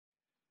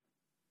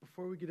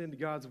Before we get into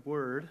God's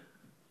Word,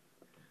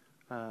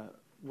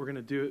 we're going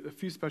to do a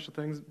few special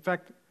things. In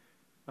fact,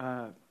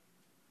 I'll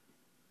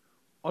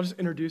just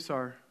introduce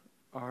our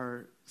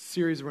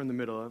series we're in the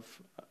middle of.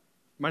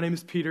 My name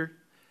is Peter.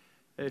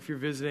 If you're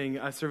visiting,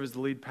 I serve as the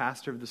lead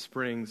pastor of the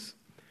Springs.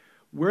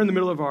 We're in the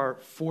middle of our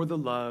For the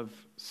Love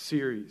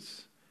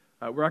series.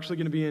 We're actually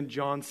going to be in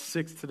John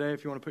 6 today,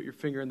 if you want to put your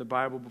finger in the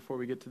Bible before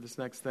we get to this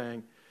next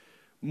thing.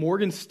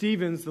 Morgan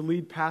Stevens, the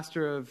lead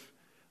pastor of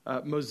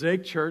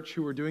Mosaic Church,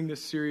 who we're doing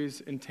this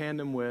series in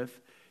tandem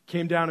with,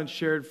 came down and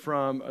shared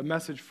from a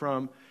message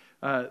from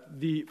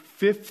the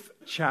 5th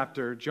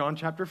chapter, John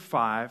chapter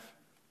 5,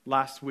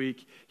 last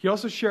week. He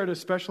also shared a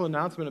special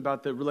announcement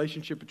about the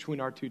relationship between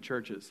our two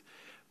churches.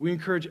 We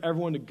encourage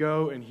everyone to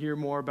go and hear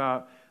more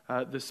about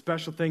the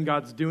special thing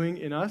God's doing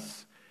in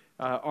us.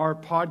 Our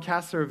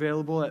podcasts are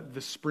available at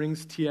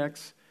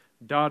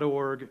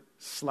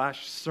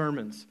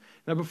thespringstx.org/sermons.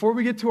 Now, before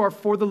we get to our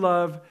For the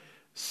Love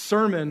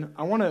sermon,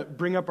 I want to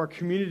bring up our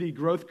community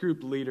growth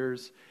group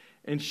leaders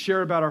and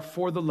share about our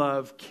For the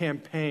Love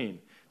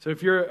campaign. So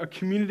if you're a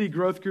community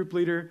growth group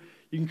leader,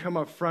 you can come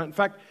up front. In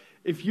fact,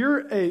 if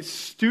you're a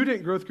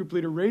student growth group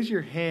leader, raise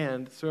your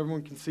hand so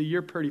everyone can see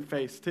your pretty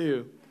face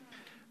too.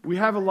 We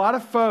have a lot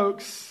of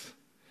folks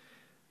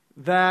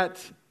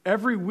that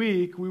every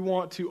week we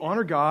want to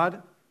honor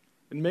God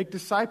and make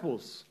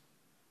disciples.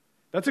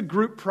 That's a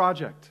group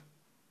project.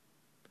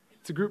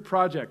 It's a group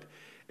project.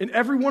 In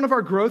every one of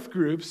our growth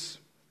groups,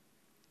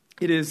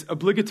 it is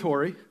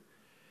obligatory.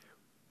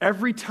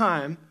 Every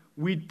time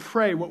we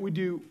pray, what we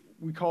do,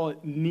 we call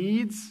it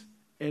needs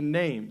and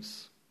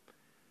names.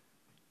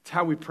 It's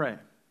how we pray.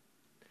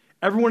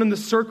 Everyone in the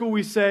circle,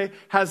 we say,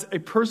 has a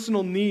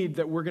personal need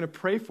that we're going to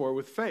pray for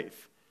with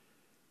faith.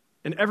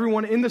 And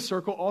everyone in the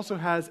circle also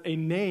has a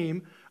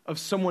name of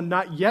someone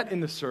not yet in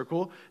the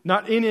circle,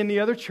 not in any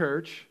other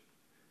church,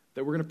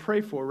 that we're going to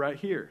pray for right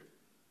here.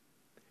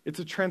 It's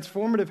a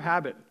transformative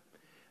habit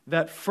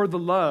that For the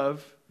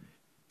Love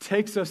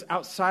takes us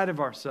outside of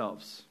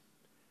ourselves.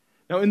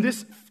 Now, in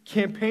this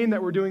campaign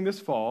that we're doing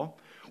this fall,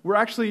 we're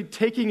actually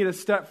taking it a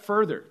step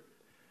further.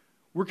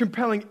 We're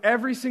compelling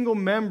every single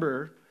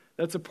member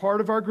that's a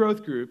part of our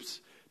growth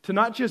groups to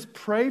not just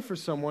pray for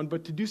someone,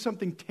 but to do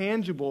something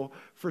tangible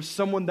for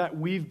someone that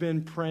we've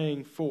been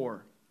praying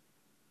for.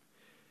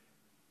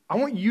 I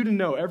want you to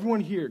know, everyone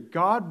here,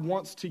 God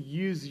wants to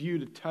use you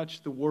to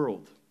touch the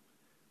world,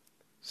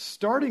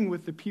 starting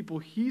with the people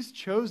He's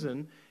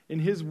chosen in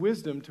His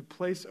wisdom to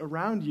place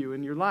around you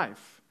in your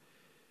life.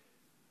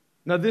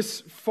 Now,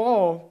 this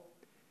fall,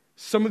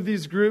 some of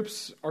these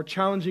groups are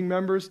challenging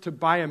members to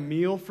buy a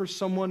meal for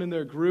someone in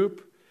their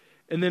group,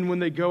 and then when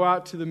they go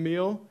out to the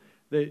meal,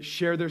 they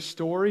share their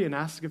story and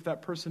ask if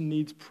that person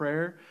needs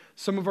prayer.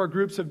 Some of our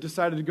groups have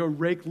decided to go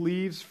rake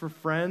leaves for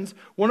friends.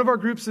 One of our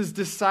groups has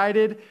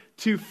decided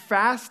to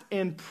fast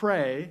and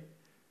pray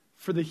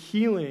for the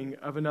healing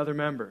of another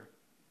member,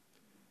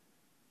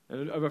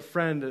 of a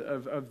friend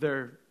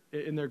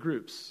in their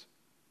groups.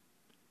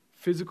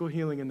 Physical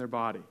healing in their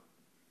body.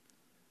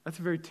 That's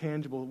a very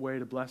tangible way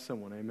to bless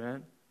someone,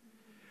 amen?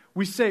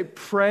 We say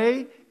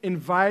pray,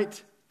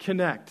 invite,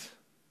 connect.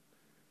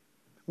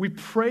 We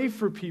pray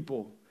for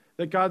people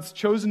that God's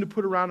chosen to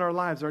put around our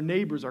lives, our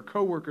neighbors, our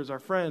coworkers, our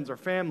friends, our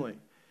family.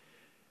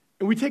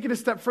 And we take it a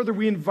step further.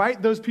 We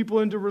invite those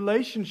people into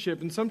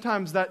relationship, and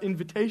sometimes that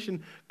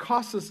invitation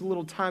costs us a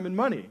little time and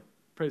money.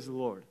 Praise the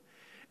Lord.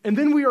 And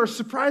then we are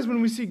surprised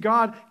when we see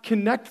God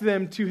connect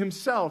them to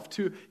Himself,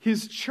 to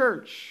His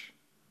church.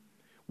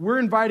 We're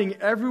inviting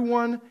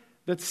everyone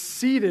that's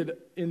seated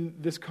in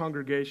this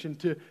congregation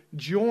to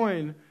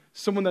join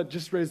someone that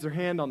just raised their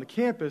hand on the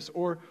campus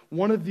or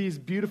one of these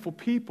beautiful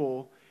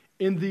people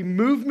in the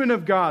movement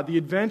of God, the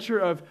adventure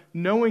of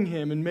knowing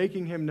Him and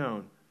making Him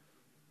known.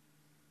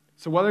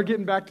 So while they're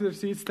getting back to their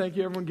seats, thank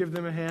you, everyone. Give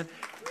them a hand.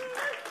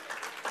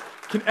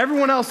 Can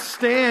everyone else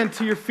stand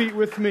to your feet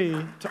with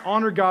me to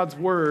honor God's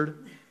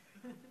Word?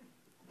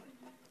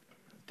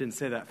 Didn't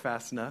say that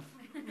fast enough.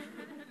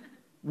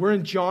 We're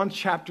in John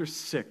chapter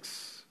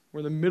 6. We're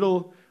in the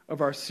middle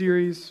of our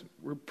series.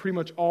 We're pretty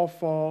much all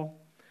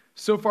fall.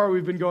 So far,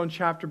 we've been going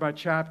chapter by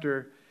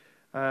chapter.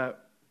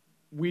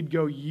 We'd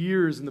go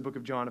years in the book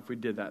of John if we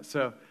did that.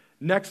 So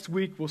next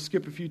week, we'll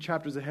skip a few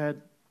chapters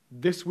ahead.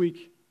 This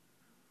week,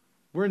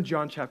 we're in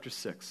John chapter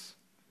 6.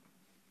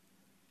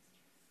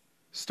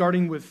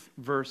 Starting with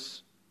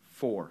verse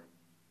 4.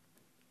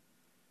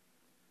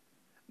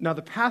 Now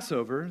the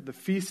Passover, the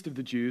feast of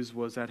the Jews,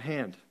 was at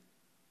hand.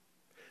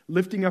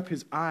 Lifting up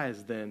his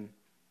eyes then,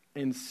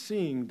 and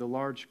seeing the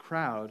large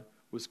crowd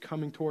was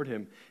coming toward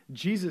him,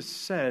 Jesus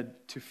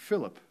said to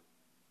Philip,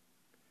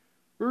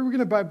 "Where are we going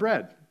to buy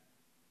bread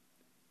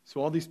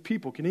so all these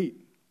people can eat?"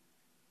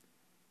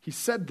 He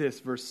said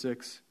this, verse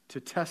 6,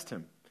 to test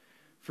him,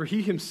 for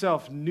he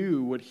himself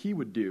knew what he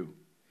would do.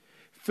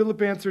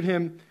 Philip answered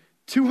him,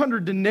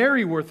 200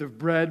 denarii worth of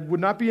bread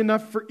would not be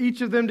enough for each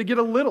of them to get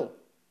a little.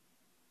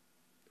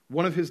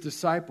 One of his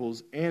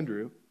disciples,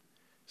 Andrew,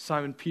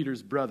 Simon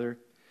Peter's brother,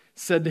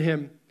 said to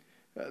him,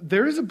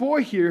 "There is a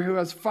boy here who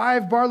has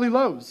 5 barley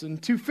loaves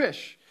and 2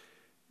 fish,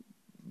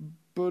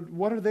 but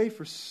what are they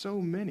for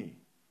so many?"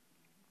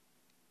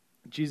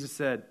 Jesus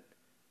said,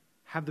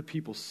 "Have the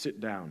people sit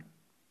down."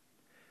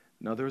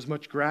 Now there was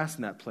much grass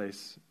in that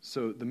place,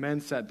 so the men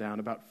sat down,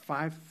 about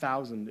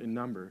 5,000 in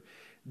number.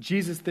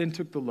 Jesus then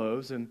took the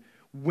loaves, and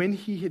when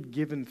he had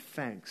given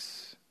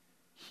thanks,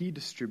 he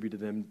distributed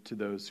them to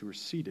those who were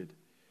seated.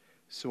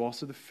 So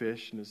also the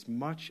fish, and as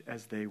much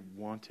as they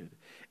wanted.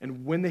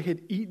 And when they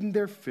had eaten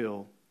their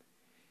fill,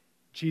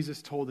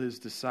 Jesus told his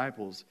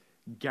disciples,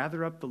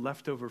 "Gather up the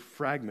leftover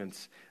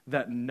fragments,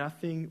 that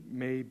nothing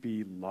may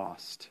be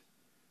lost."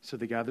 So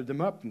they gathered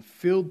them up and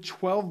filled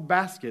 12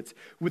 baskets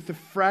with the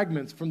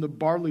fragments from the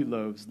barley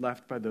loaves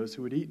left by those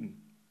who had eaten.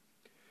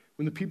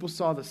 When the people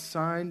saw the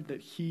sign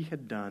that he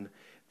had done,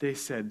 they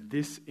said,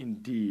 "This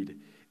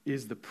indeed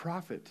is the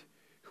prophet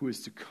who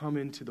is to come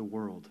into the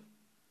world."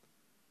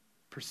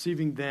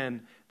 Perceiving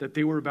then that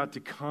they were about to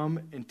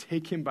come and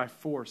take him by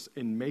force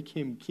and make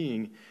him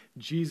king,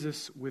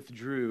 Jesus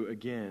withdrew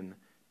again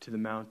to the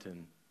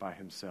mountain by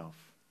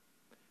himself.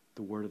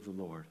 The word of the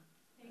Lord.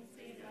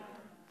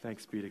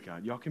 Thanks be to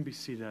God. Y'all can be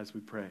seated as we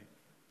pray.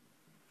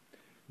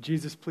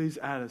 Jesus, please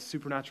add a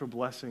supernatural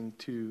blessing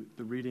to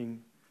the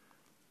reading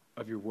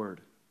of your word.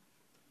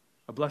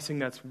 A blessing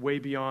that's way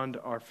beyond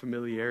our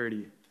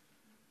familiarity,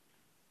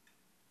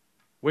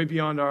 way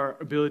beyond our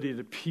ability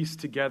to piece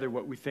together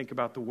what we think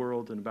about the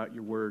world and about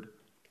your word.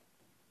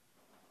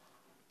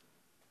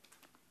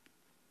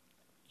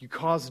 You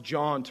caused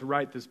John to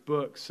write this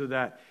book so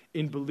that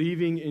in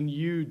believing in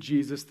you,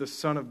 Jesus, the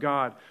Son of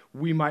God,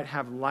 we might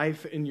have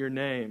life in your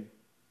name.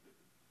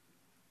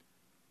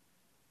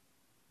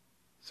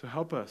 So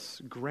help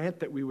us, grant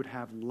that we would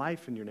have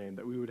life in your name,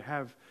 that we would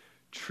have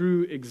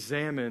true,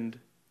 examined,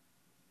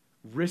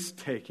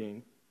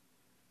 risk-taking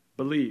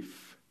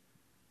belief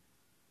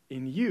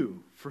in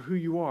you for who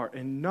you are,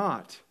 and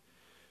not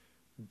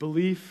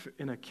belief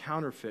in a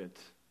counterfeit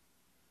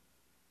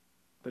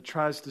that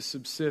tries to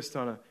subsist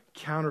on a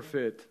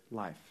counterfeit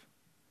life.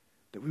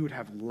 That we would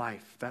have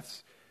life.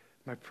 That's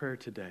my prayer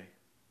today.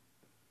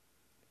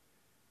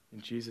 In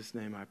Jesus'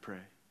 name I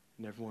pray.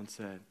 And everyone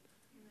said,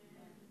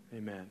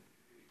 Amen. Amen.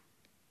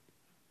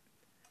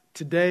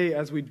 Today,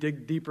 as we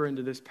dig deeper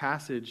into this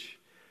passage,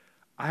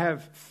 I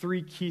have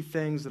 3 key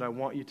things that I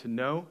want you to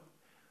know.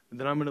 And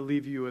then I'm going to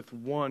leave you with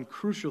one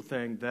crucial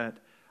thing that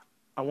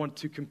I want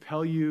to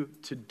compel you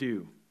to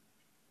do.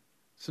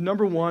 So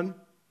number 1,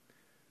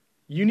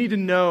 you need to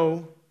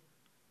know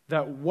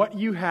that what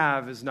you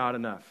have is not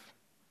enough.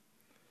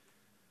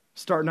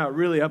 Starting out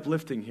really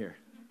uplifting here.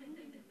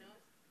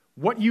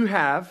 What you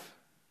have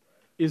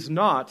is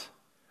not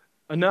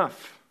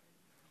enough.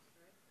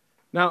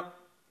 Now,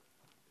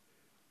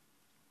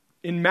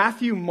 in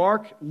Matthew,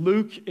 Mark,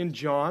 Luke, and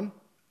John,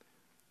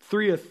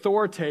 3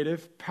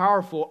 authoritative,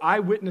 powerful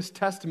eyewitness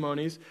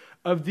testimonies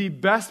of the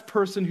best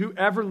person who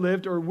ever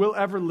lived or will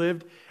ever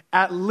live,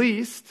 at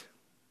least.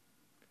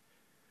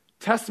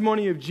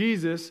 Testimony of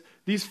Jesus,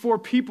 these 4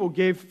 people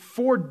gave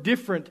 4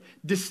 different,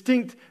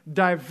 distinct,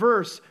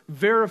 diverse,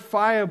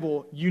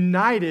 verifiable,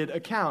 united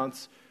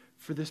accounts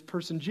for this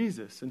person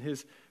Jesus and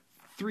his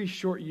 3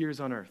 short years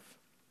on earth.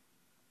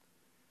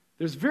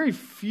 There's very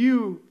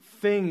few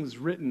things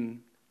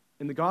written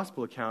in the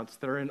gospel accounts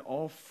that are in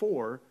all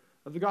 4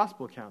 of the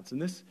gospel accounts.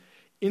 And this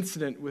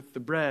incident with the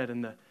bread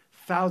and the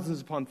thousands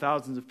upon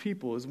thousands of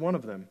people is one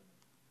of them.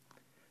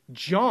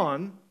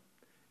 John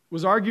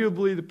was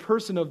arguably the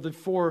person of the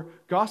 4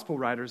 gospel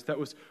writers that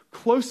was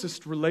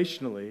closest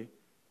relationally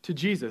to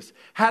Jesus,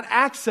 had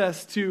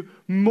access to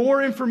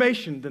more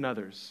information than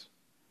others.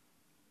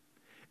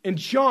 And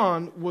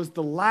John was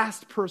the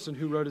last person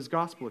who wrote his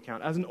gospel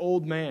account, as an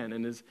old man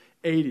in his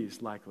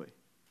 80s likely.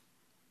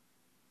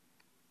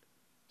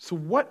 So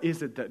what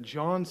is it that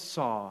John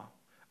saw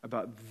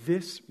about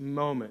this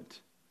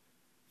moment,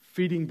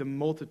 feeding the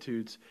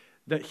multitudes,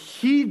 that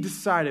he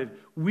decided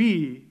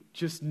we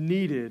just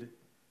needed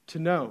to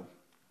know?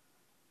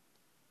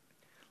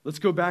 Let's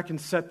go back and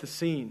set the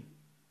scene.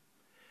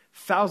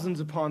 Thousands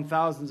upon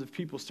thousands of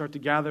people start to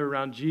gather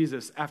around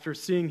Jesus after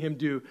seeing him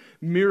do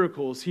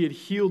miracles. He had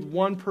healed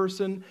one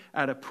person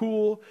at a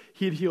pool.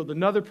 He had healed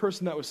another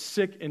person that was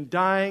sick and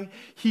dying.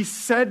 He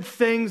said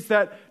things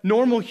that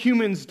normal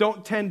humans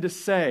don't tend to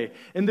say.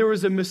 And there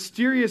was a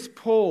mysterious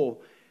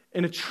pull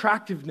and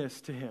attractiveness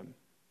to him.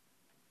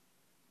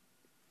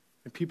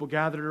 And people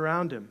gathered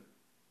around him.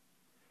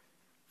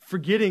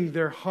 Forgetting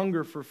their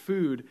hunger for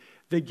food,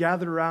 they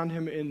gathered around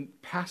him in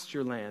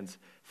pasture lands.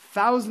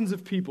 Thousands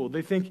of people.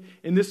 They think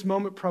in this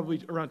moment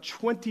probably around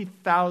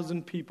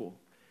 20,000 people.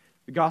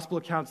 The gospel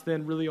accounts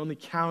then really only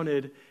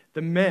counted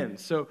the men.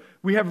 So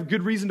we have a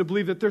good reason to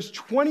believe that there's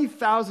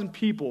 20,000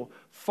 people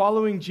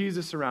following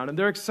Jesus around. And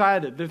they're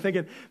excited. They're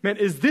thinking, man,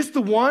 is this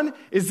the one?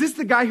 Is this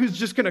the guy who's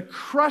just going to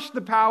crush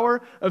the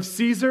power of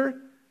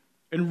Caesar?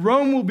 And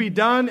Rome will be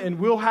done and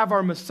we'll have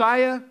our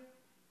Messiah?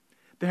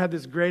 They had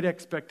this great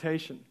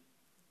expectation.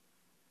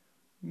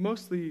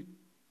 Mostly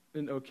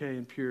an okay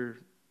and pure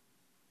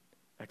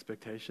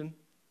expectation,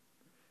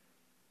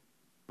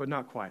 but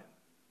not quite.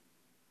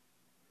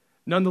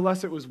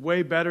 Nonetheless, it was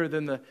way better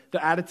than the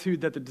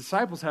attitude that the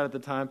disciples had at the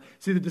time.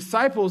 See, the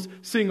disciples,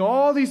 seeing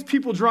all these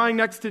people drawing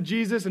next to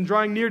Jesus and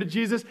drawing near to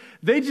Jesus,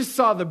 they just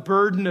saw the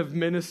burden of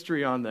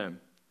ministry on them.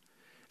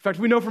 In fact,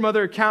 we know from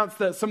other accounts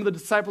that some of the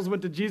disciples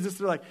went to Jesus.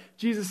 They're like,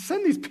 Jesus,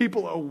 send these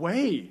people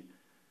away.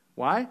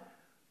 Why?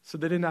 So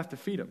they didn't have to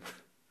feed them.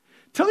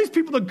 Tell these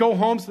people to go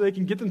home so they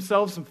can get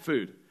themselves some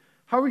food.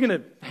 How are we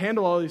going to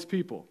handle all these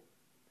people?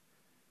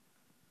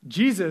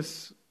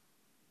 Jesus,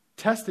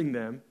 testing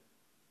them,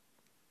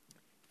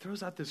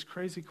 throws out this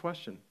crazy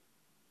question.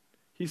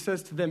 He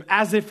says to them,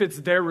 as if it's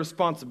their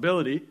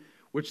responsibility,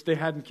 which they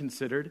hadn't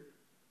considered,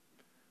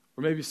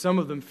 or maybe some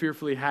of them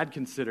fearfully had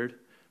considered,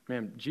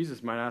 man,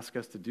 Jesus might ask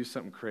us to do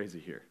something crazy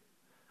here.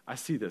 I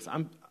see this.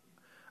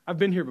 I've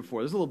been here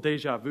before. There's a little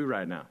deja vu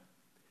right now.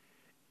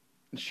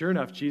 And sure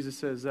enough, Jesus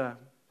says,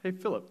 hey,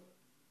 Philip,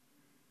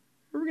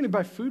 where are we going to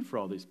buy food for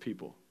all these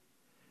people?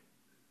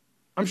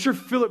 I'm sure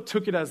Philip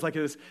took it as like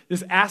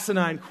this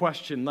asinine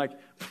question, like,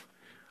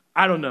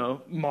 I don't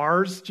know,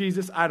 Mars,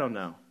 Jesus? I don't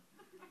know.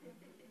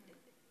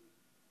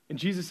 And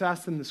Jesus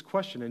asked him this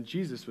question, and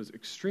Jesus was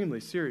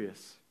extremely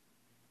serious.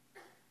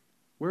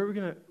 Where are we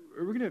going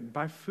to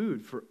buy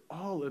food for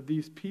all of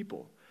these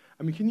people?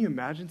 I mean, can you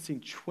imagine seeing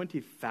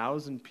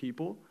 20,000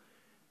 people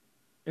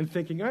and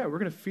thinking, all right, we're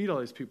going to feed all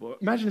these people?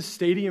 Imagine a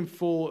stadium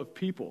full of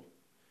people.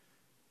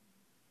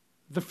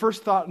 The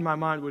first thought in my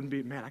mind wouldn't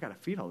be, man, I got to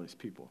feed all these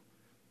people.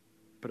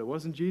 But it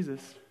wasn't Jesus.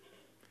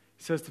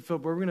 He says to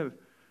Philip, we're going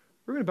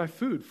to buy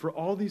food for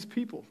all these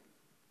people.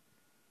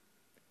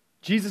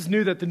 Jesus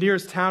knew that the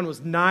nearest town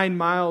was 9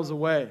 miles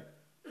away.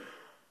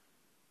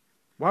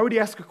 Why would he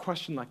ask a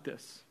question like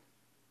this?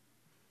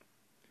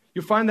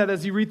 You'll find that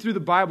as you read through the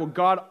Bible,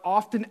 God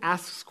often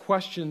asks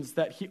questions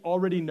that he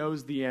already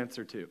knows the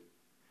answer to.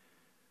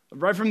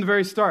 Right from the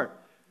very start.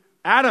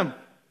 Adam,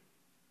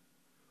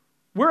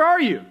 where are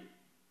you?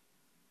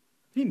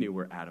 He knew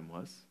where Adam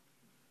was.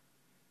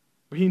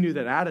 But he knew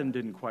that Adam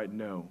didn't quite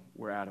know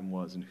where Adam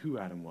was and who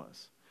Adam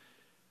was.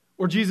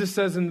 Or Jesus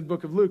says in the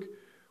book of Luke,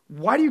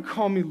 why do you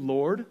call me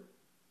Lord and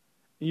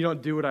you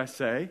don't do what I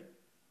say?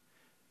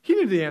 He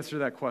knew the answer to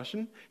that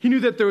question. He knew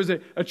that there was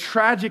a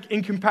tragic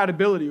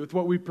incompatibility with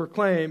what we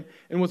proclaim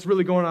and what's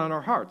really going on in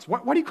our hearts.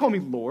 Why do you call me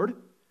Lord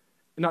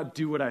and not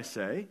do what I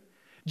say?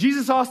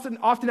 Jesus often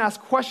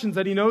asks questions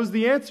that he knows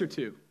the answer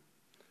to.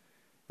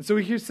 And so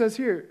he says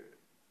here,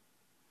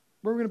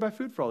 where are we going to buy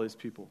food for all these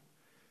people?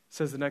 It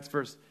says the next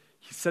verse,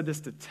 he said this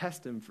to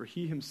test him, for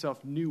he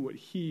himself knew what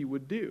he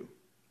would do.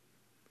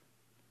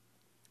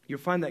 You'll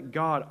find that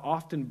God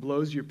often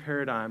blows your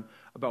paradigm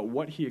about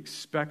what he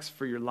expects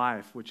for your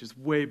life, which is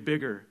way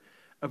bigger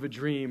of a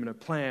dream and a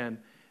plan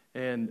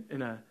and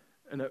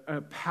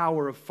a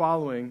power of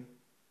following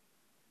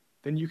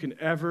than you can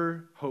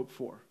ever hope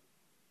for.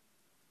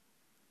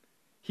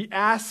 He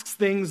asks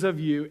things of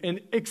you and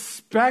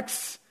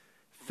expects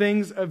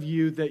things of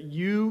you that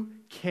you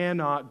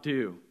cannot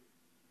do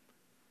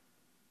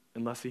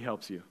unless he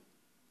helps you.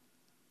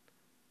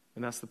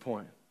 And that's the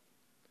point.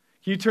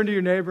 Can you turn to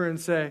your neighbor and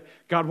say,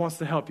 God wants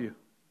to help you?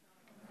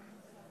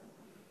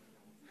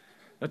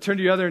 Now turn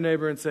to your other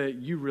neighbor and say,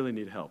 you really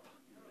need help.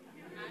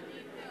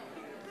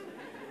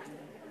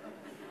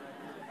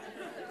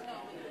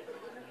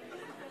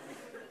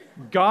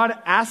 God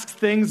asks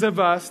things of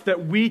us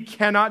that we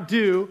cannot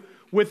do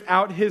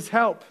without his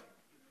help.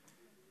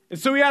 And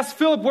so he asked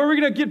Philip, where are we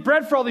going to get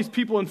bread for all these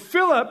people? And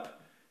Philip,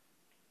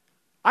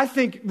 I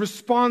think,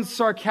 responds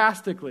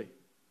sarcastically.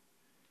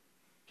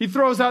 He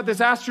throws out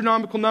this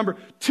astronomical number,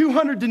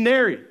 200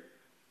 denarii,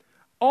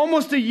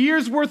 almost a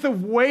year's worth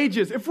of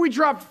wages. If we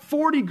dropped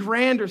 40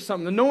 grand or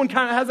something, and no one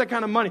kind of has that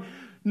kind of money,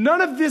 none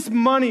of this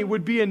money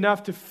would be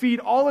enough to feed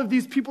all of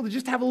these people to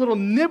just have a little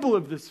nibble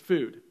of this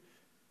food.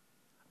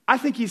 I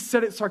think he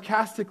said it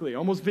sarcastically,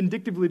 almost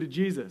vindictively to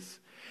Jesus.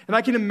 And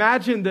I can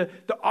imagine the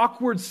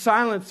awkward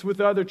silence with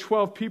the other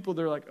 12 people.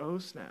 They're like, oh,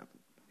 snap.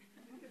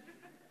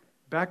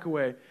 Back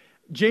away.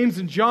 James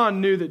and John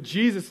knew that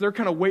Jesus, they're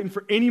kind of waiting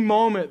for any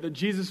moment that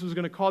Jesus was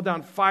going to call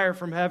down fire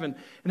from heaven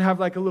and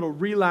have like a little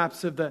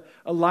relapse of the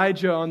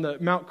Elijah on the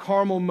Mount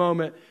Carmel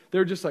moment.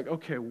 They're just like,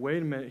 okay,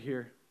 wait a minute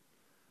here.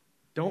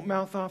 Don't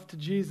mouth off to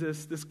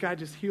Jesus. This guy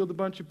just healed a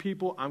bunch of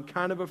people. I'm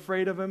kind of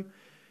afraid of him.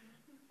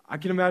 I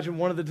can imagine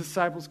one of the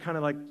disciples kind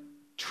of like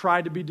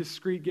tried to be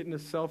discreet, getting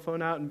his cell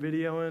phone out and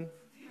videoing.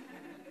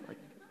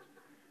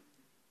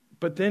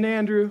 But then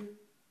Andrew,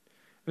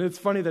 and it's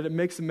funny that it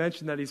makes him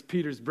mention that he's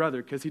Peter's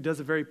brother because he does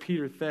a very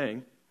Peter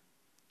thing.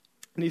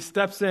 And he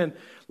steps in,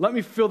 let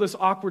me fill this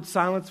awkward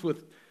silence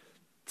with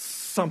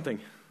something.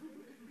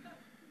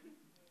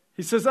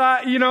 He says,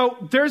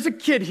 there's a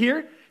kid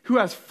here who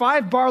has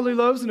 5 barley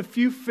loaves and a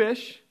few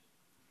fish.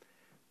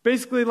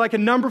 Basically like a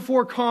number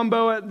 4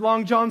 combo at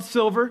Long John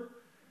Silver.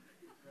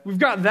 We've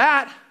got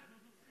that.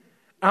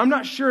 I'm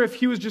not sure if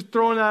he was just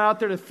throwing that out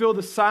there to fill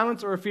the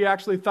silence or if he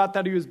actually thought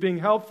that he was being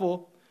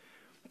helpful.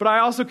 But I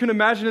also can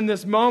imagine in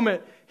this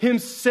moment him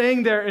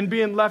saying there and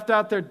being left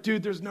out there,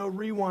 dude, there's no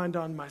rewind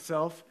on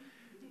myself.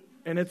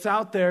 And it's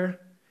out there.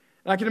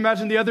 And I can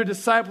imagine the other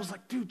disciples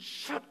like, dude,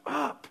 shut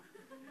up.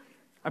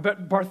 I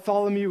bet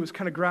Bartholomew was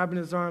kind of grabbing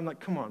his arm like,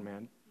 come on,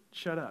 man,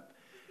 shut up.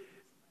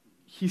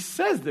 He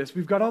says this,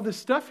 we've got all this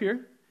stuff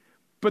here,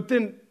 but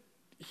then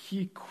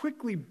he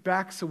quickly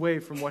backs away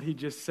from what he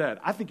just said.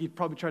 I think he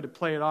probably tried to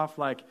play it off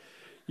like,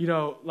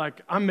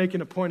 like I'm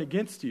making a point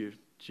against you,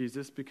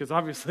 Jesus, because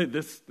obviously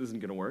this isn't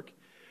going to work.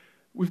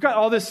 We've got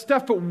all this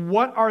stuff, but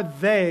what are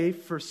they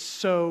for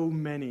so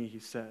many, he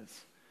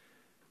says.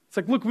 It's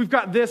like, look, we've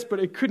got this, but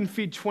it couldn't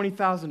feed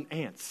 20,000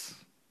 ants.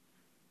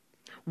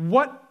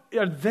 What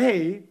are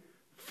they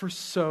for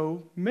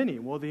so many?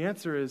 Well, the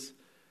answer is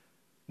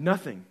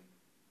nothing,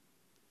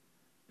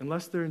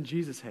 unless they're in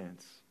Jesus'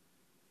 hands.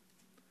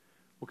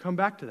 We'll come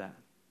back to that.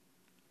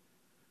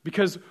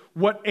 Because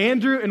what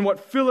Andrew and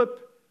what Philip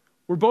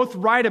were both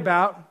right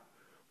about,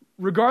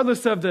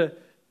 regardless of the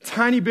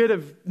tiny bit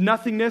of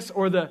nothingness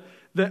or the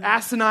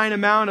asinine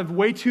amount of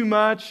way too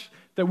much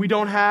that we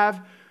don't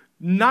have,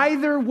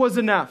 neither was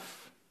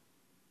enough.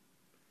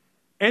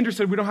 Andrew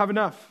said, we don't have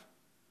enough.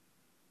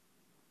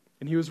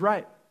 And he was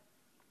right.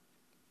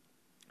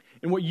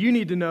 And what you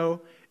need to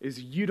know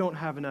is you don't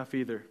have enough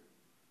either.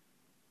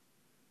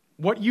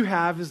 What you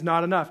have is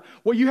not enough.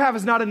 What you have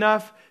is not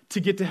enough to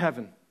get to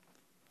heaven,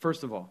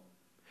 first of all.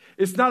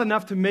 It's not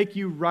enough to make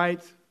you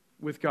right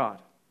with God.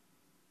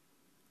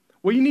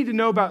 What you need to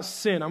know about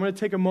sin, I'm going to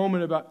take a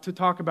moment to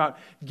talk about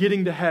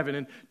getting to heaven.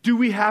 And do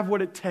we have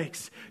what it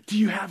takes? Do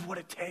you have what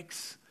it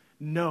takes?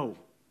 No.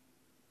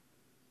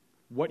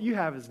 What you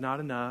have is not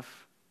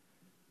enough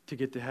to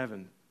get to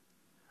heaven.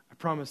 I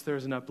promise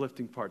there's an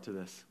uplifting part to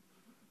this.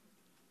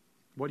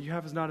 What you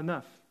have is not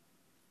enough.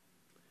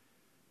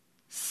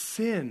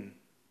 Sin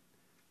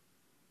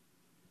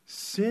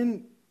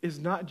is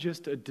not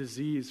just a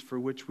disease for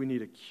which we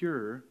need a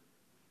cure.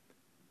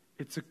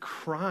 It's a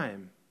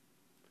crime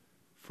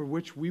for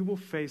which we will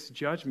face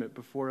judgment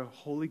before a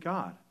holy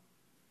God.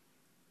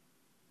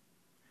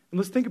 And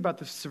let's think about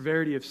the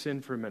severity of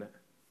sin for a minute.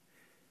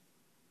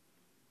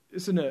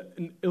 This is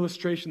an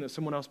illustration that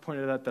someone else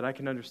pointed out that I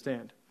can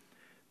understand.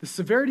 The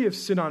severity of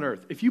sin on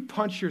earth. If you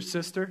punch your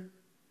sister,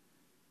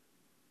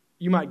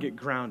 you might get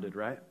grounded,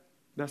 right?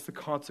 That's the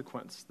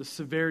consequence, the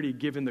severity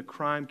given the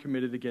crime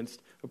committed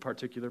against a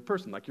particular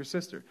person, like your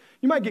sister.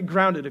 You might get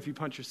grounded if you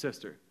punch your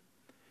sister.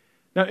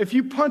 Now, if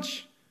you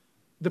punch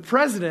the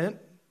president,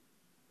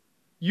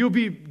 you'll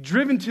be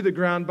driven to the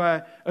ground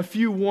by a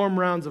few warm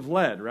rounds of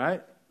lead,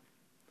 right?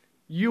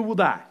 You will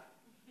die.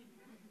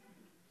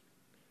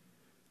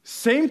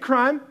 Same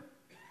crime,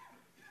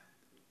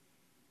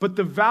 but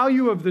the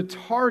value of the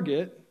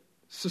target,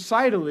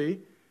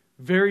 societally,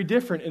 very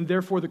different, and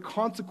therefore the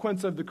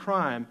consequence of the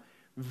crime,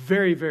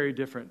 very, very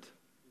different.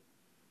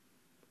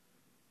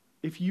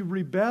 If you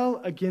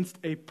rebel against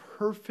a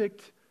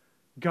perfect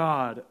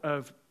God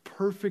of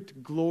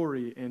perfect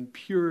glory and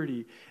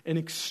purity and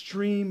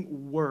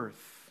extreme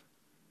worth,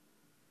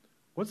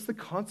 what's the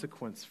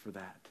consequence for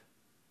that?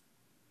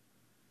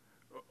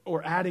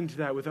 Or adding to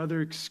that with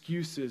other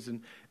excuses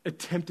and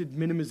attempted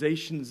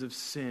minimizations of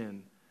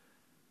sin.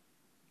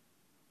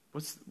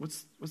 What's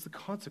the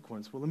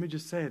consequence? Well, let me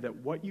just say that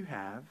what you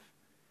have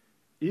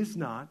is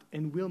not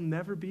and will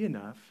never be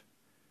enough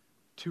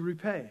to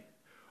repay.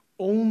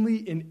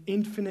 Only an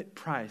infinite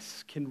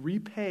price can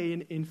repay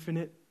an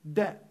infinite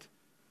debt.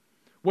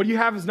 What you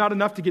have is not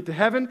enough to get to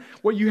heaven.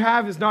 What you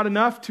have is not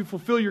enough to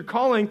fulfill your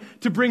calling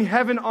to bring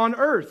heaven on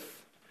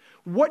earth.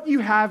 What you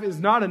have is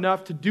not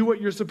enough to do what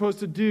you're supposed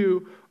to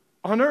do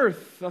on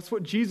earth. That's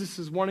what Jesus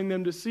is wanting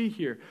them to see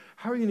here.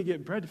 How are you going to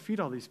get bread to feed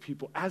all these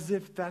people? As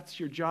if that's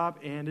your job,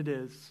 and it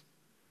is.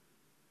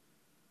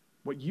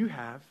 What you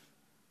have,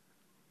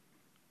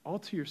 all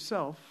to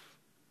yourself,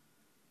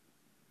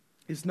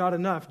 is not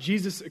enough.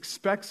 Jesus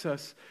expects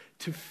us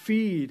to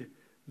feed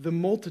the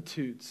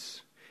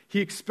multitudes. He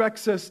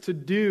expects us to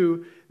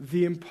do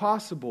the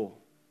impossible.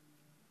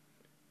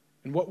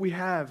 And what we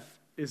have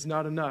is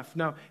not enough.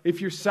 Now,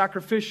 if you're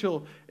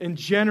sacrificial and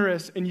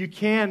generous and you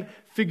can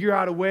figure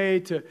out a way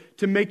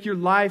to make your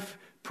life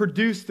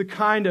produce the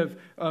kind of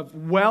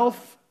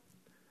wealth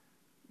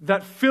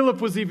that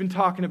Philip was even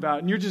talking about,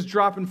 and you're just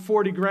dropping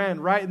 40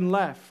 grand right and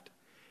left,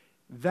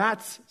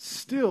 that's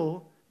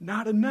still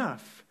not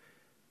enough.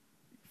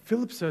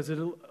 Philip says it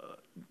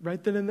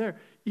right then and there.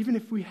 Even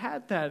if we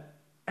had that,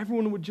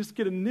 everyone would just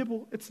get a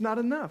nibble. It's not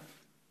enough.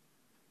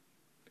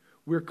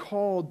 We're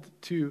called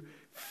to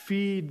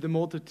feed the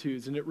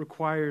multitudes, and it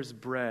requires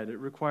bread. It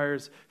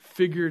requires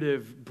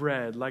figurative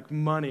bread, like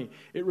money.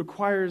 It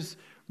requires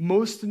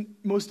most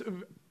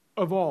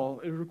of all,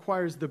 it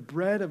requires the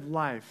bread of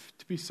life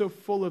to be so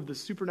full of the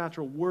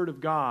supernatural Word of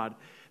God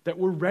that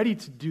we're ready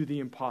to do the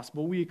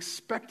impossible. We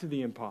expect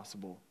the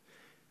impossible.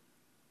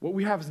 What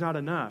we have is not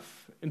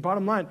enough. And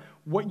bottom line,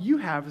 what you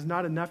have is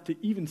not enough to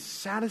even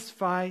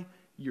satisfy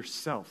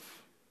yourself.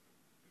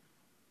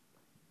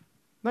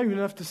 Not even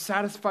enough to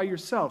satisfy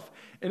yourself.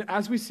 And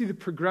as we see the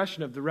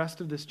progression of the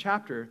rest of this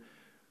chapter,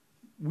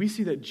 we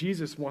see that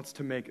Jesus wants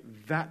to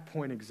make that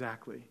point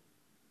exactly.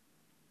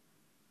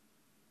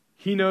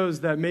 He knows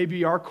that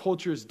maybe our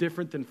culture is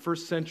different than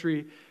first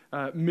century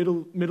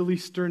Middle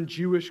Eastern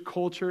Jewish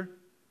culture.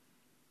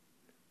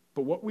 But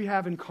But what we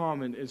have in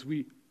common is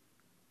we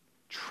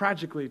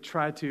tragically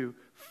try to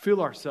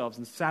fill ourselves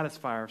and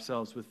satisfy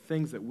ourselves with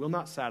things that will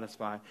not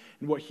satisfy.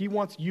 And what he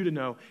wants you to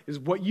know is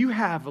what you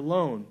have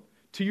alone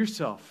to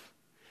yourself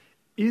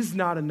is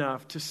not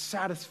enough to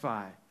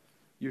satisfy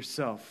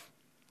yourself.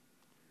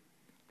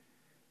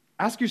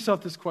 Ask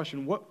yourself this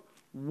question: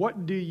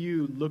 what do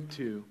you look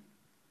to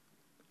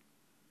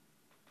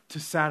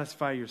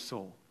satisfy your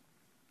soul?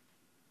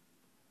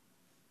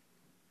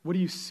 What do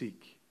you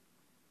seek?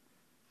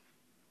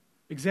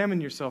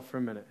 Examine yourself for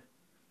a minute.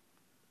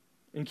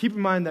 And keep in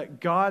mind that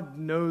God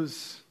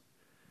knows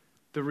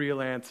the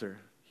real answer.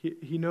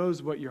 He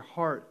knows what your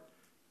heart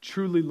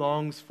truly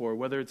longs for,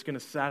 whether it's going to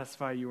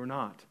satisfy you or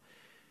not.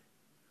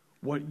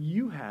 What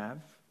you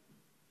have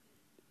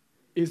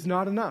is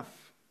not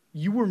enough.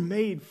 You were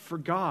made for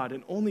God,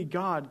 and only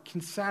God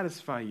can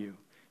satisfy you.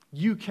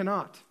 You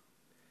cannot.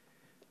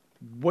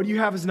 What you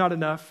have is not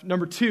enough.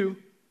 Number two,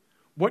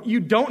 what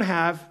you don't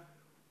have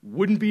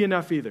wouldn't be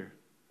enough either.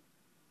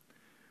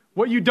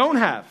 What you don't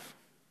have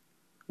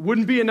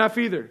wouldn't be enough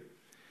either.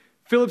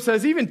 Philip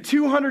says even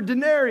 200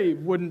 denarii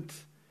wouldn't.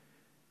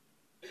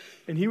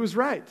 And he was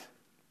right.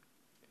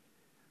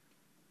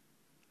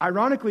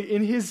 Ironically,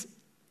 in his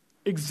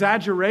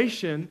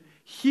exaggeration,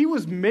 he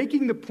was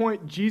making the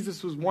point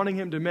Jesus was wanting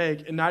him to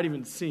make and not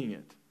even seeing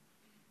it.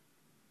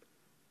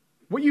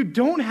 What you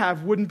don't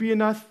have wouldn't be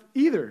enough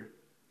either.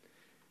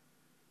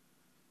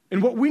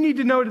 And what we need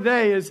to know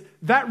today is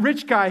that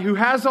rich guy who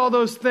has all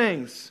those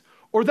things,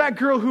 or that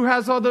girl who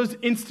has all those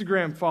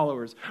Instagram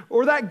followers,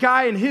 or that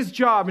guy and his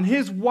job and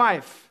his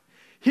wife,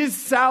 his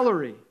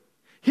salary,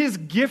 his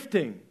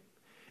gifting,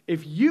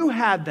 if you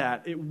had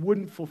that, it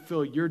wouldn't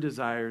fulfill your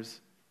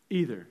desires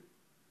either.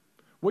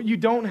 What you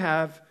don't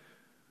have,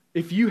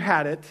 if you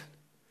had it,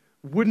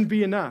 wouldn't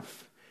be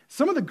enough.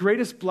 Some of the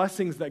greatest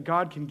blessings that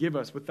God can give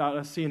us without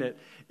us seeing it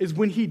is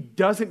when he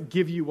doesn't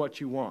give you what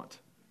you want.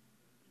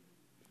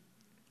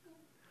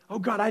 Oh,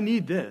 God, I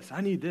need this.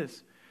 I need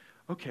this.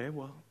 Okay,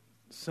 well,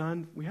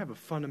 son, we have a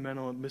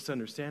fundamental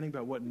misunderstanding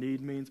about what need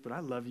means, but I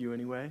love you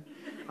anyway.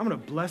 I'm going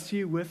to bless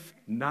you with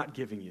not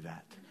giving you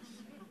that.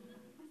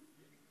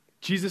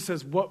 Jesus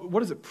says, what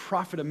does it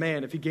profit a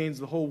man if he gains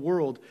the whole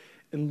world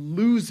and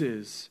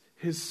loses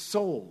his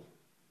soul?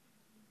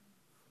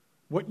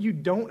 What you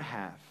don't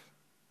have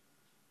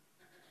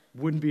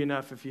wouldn't be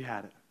enough if you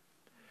had it.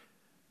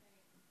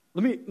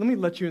 Let me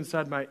let you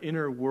inside my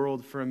inner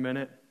world for a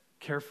minute,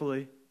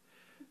 carefully,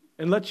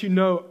 and let you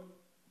know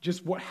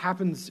just what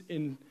happens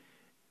in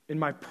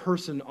my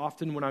person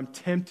often when I'm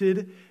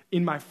tempted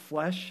in my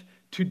flesh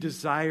to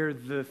desire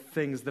the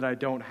things that I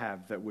don't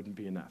have that wouldn't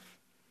be enough.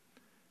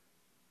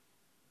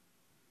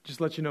 Just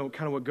let you know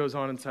kind of what goes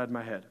on inside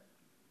my head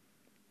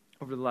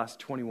over the last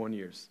 21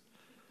 years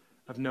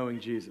of knowing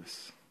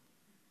Jesus.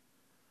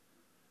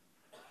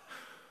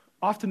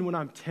 Often when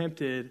I'm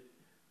tempted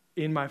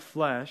in my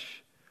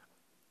flesh,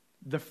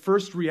 the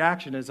first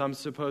reaction is I'm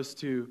supposed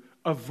to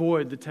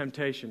avoid the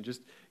temptation,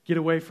 just get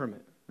away from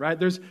it, right?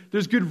 There's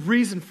good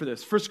reason for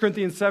this. 1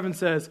 Corinthians 7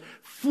 says,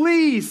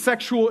 flee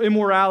sexual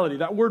immorality.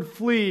 That word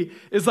flee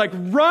is like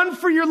run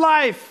for your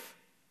life.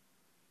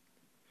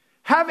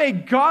 Have a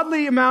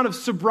godly amount of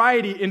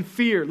sobriety in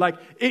fear, like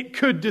it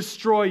could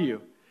destroy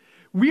you.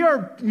 We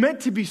are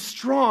meant to be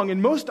strong,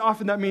 and most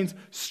often that means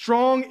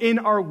strong in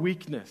our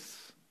weakness.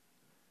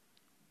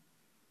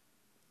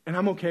 And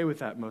I'm okay with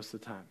that most of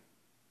the time.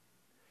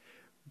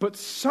 But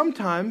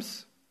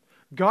sometimes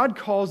God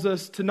calls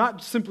us to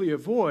not simply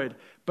avoid,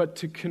 but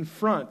to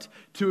confront,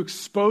 to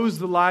expose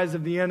the lies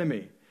of the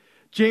enemy.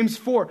 James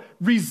 4,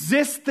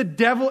 resist the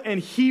devil and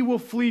he will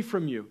flee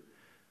from you.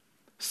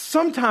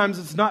 Sometimes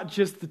it's not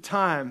just the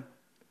time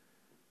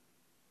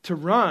to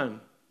run,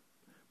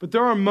 but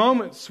there are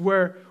moments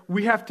where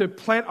we have to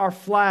plant our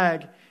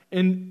flag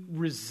and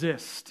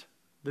resist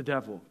the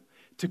devil,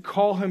 to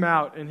call him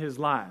out in his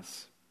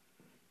lies.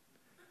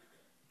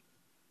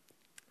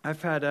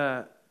 I've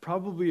had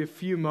probably a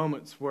few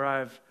moments where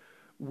I've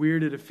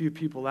weirded a few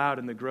people out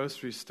in the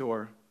grocery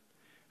store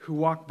who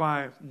walk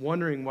by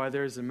wondering why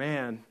there's a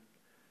man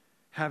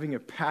having a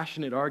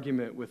passionate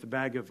argument with a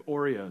bag of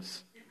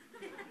Oreos.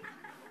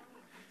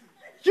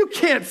 You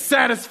can't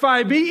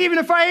satisfy me even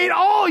if I ate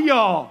all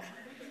y'all.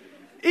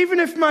 Even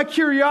if my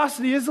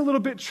curiosity is a little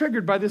bit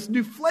triggered by this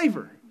new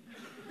flavor.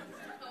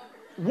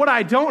 What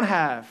I don't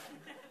have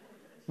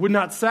would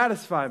not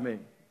satisfy me.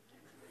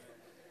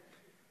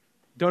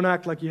 Don't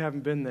act like you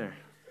haven't been there.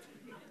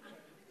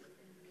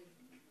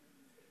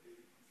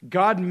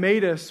 God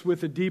made us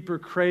with a deeper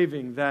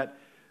craving that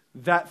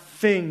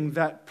thing,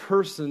 that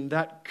person,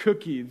 that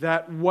cookie,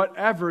 that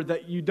whatever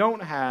that you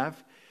don't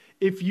have,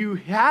 if you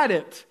had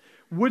it,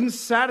 wouldn't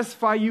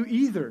satisfy you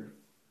either.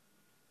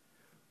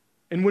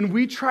 And when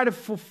we try to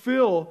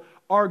fulfill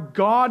our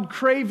God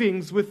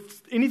cravings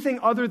with anything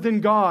other than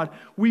God,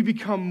 we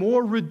become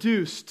more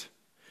reduced,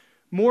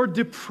 more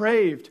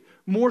depraved,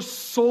 more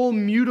soul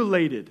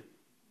mutilated,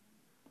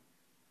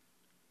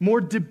 more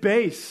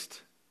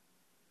debased.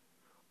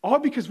 All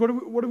because what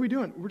are we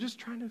doing? We're just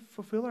trying to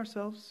fulfill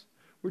ourselves.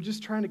 We're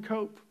just trying to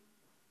cope.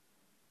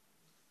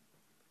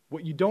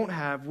 What you don't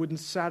have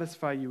wouldn't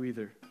satisfy you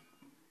either.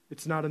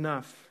 It's not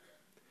enough.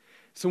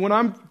 So when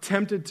I'm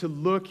tempted to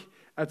look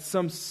at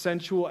some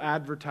sensual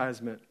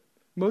advertisement,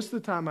 most of the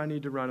time I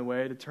need to run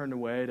away, to turn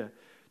away, to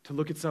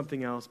look at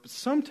something else. But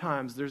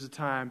sometimes there's a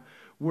time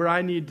where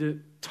I need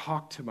to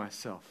talk to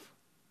myself.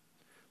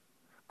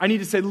 I need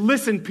to say,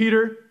 listen,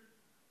 Peter.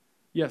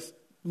 Yes,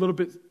 a little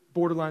bit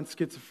borderline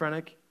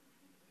schizophrenic.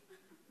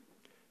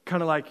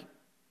 Kind of like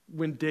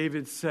when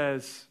David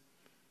says,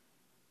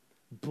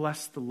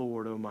 bless the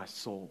Lord, O my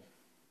soul.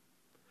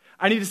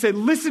 I need to say,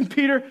 listen,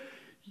 Peter,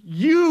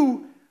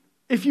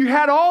 if you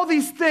had all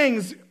these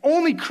things,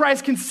 only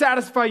Christ can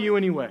satisfy you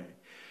anyway.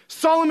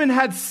 Solomon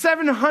had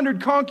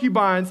 700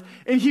 concubines,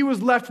 and he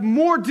was left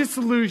more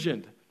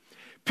disillusioned.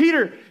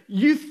 Peter,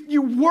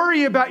 you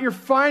worry about your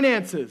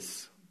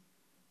finances.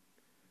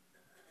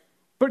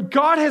 But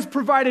God has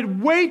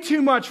provided way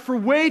too much for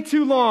way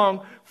too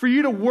long for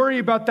you to worry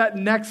about that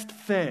next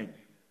thing.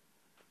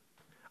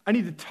 I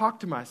need to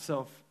talk to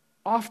myself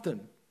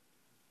often.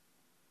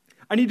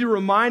 I need to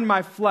remind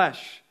my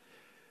flesh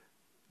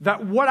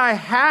that what I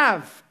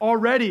have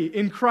already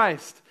in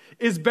Christ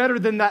is better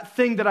than that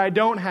thing that I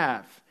don't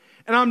have.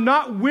 And I'm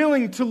not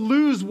willing to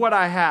lose what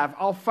I have.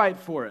 I'll fight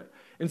for it.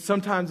 And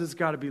sometimes it's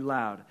got to be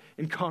loud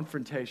and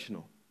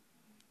confrontational.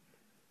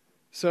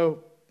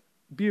 So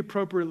be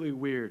appropriately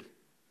weird,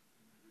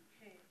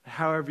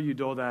 however you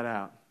dole that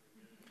out,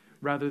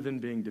 rather than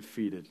being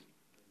defeated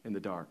in the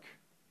dark.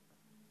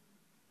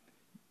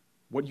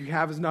 What you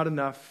have is not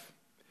enough.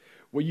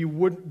 What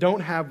you don't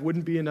have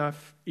wouldn't be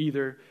enough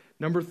either.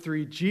 Number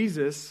 3,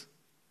 Jesus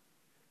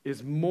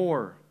is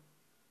more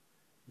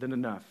than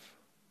enough.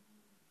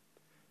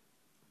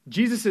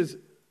 Jesus is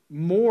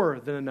more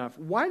than enough.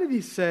 Why did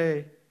he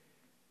say,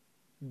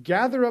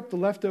 gather up the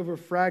leftover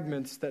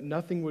fragments that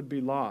nothing would be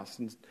lost?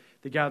 And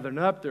they gathered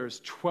up. There's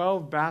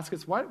 12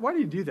 baskets. Why did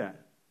he do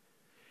that?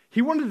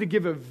 He wanted to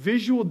give a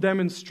visual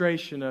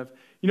demonstration of,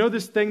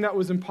 this thing that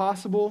was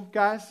impossible,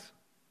 guys?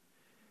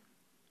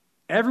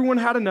 Everyone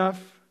had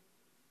enough.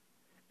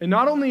 And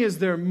not only is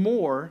there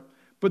more,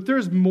 but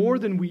there's more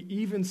than we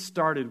even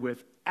started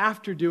with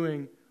after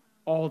doing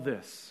all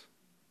this.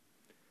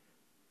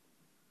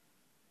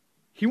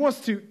 He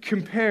wants to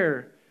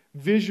compare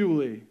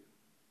visually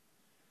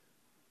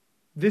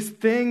this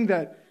thing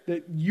that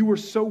you were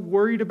so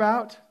worried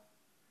about.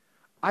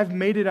 I've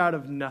made it out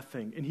of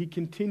nothing. And he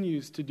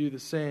continues to do the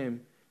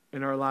same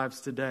in our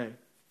lives today.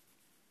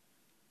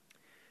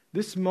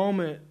 This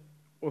moment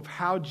of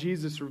how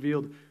Jesus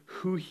revealed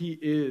who he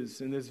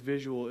is in this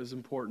visual is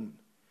important.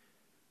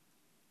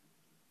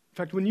 In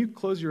fact, when you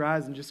close your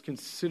eyes and just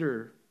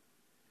consider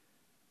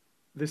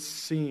this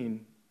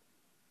scene,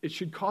 it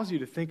should cause you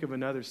to think of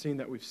another scene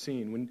that we've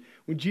seen.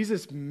 When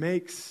Jesus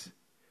makes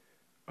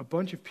a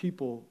bunch of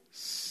people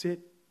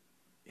sit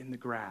in the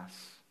grass.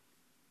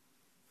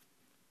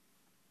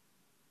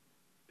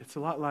 It's a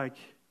lot like,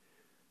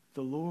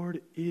 the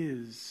Lord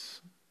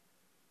is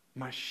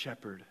my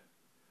shepherd.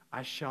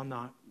 I shall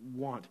not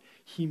want.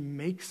 He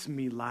makes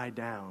me lie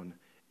down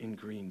in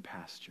green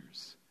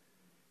pastures.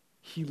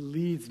 He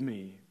leads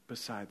me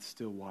beside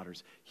still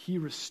waters. He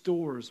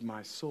restores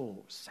my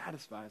soul,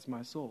 satisfies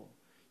my soul.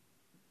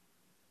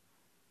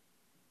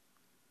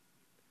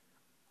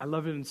 I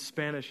love it in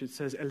Spanish. It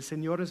says, El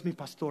Señor es mi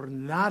pastor,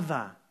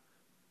 nada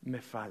me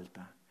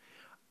falta.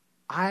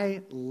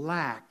 I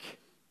lack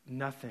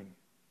nothing.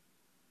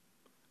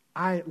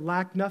 I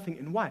lack nothing.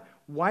 And why?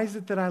 Why is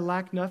it that I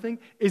lack nothing?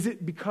 Is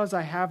it because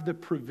I have the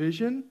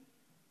provision?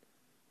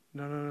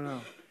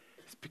 No.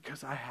 It's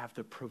because I have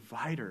the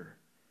provider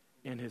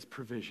and his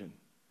provision.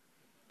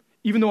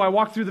 Even though I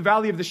walk through the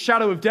valley of the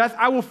shadow of death,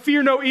 I will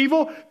fear no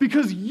evil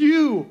because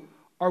you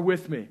are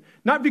with me.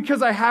 Not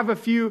because I have a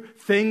few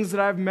things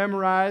that I've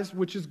memorized,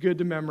 which is good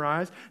to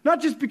memorize.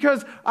 Not just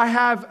because I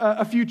have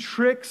a few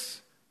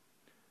tricks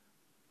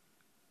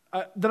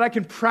that I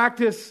can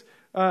practice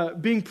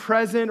being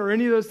present or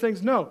any of those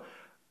things. No.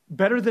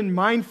 Better than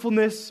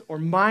mindfulness or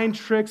mind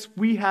tricks,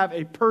 we have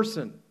a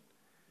person.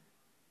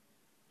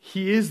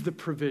 He is the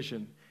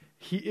provision.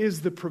 He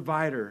is the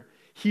provider.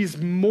 He's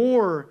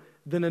more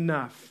than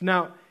enough.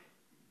 Now,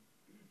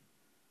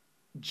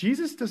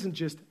 Jesus doesn't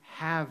just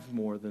have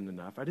more than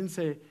enough. I didn't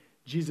say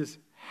Jesus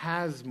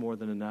has more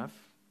than enough,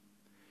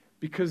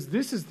 because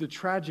this is the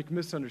tragic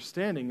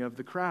misunderstanding of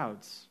the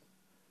crowds.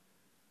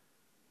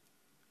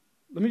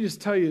 Let me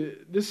just tell you,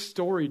 this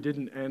story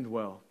didn't end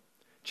well.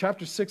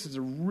 Chapter 6 is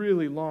a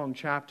really long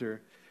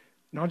chapter,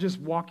 and I'll just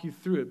walk you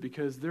through it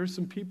because there's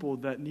some people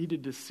that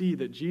needed to see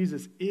that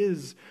Jesus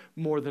is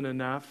more than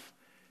enough.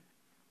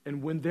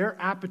 And when their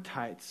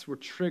appetites were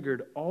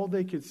triggered, all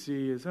they could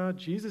see is,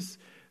 Jesus,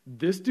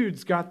 this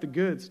dude's got the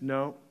goods.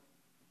 No,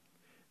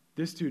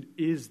 this dude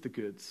is the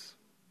goods.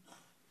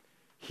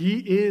 He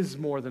is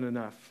more than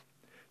enough.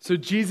 So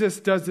Jesus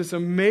does this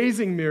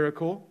amazing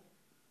miracle.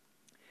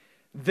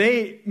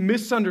 They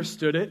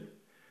misunderstood it.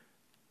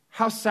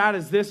 How sad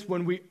is this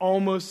when we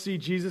almost see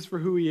Jesus for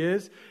who he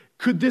is?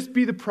 Could this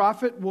be the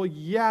prophet? Well,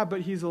 yeah,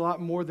 but he's a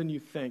lot more than you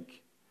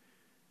think.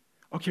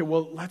 Okay,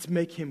 well, let's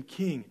make him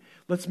king.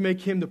 Let's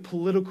make him the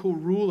political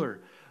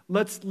ruler.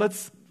 Let's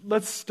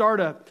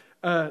start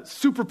a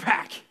super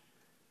PAC.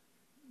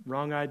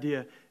 Wrong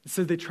idea. It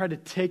says they tried to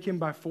take him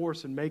by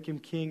force and make him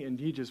king, and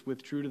he just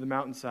withdrew to the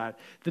mountainside.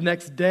 The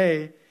next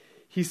day,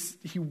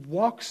 he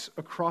walks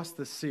across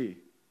the sea.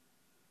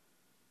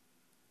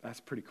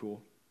 That's pretty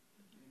cool.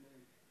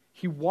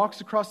 He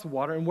walks across the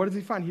water, and what does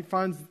he find? He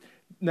finds,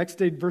 next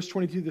day, verse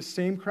 22, the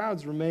same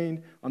crowds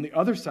remained on the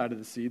other side of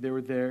the sea. They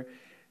were there,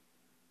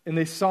 and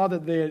they saw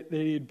that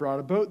they had brought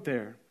a boat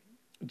there.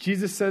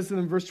 Jesus says to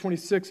them in verse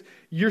 26,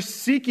 "You're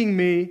seeking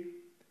me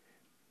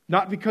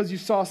not because you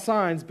saw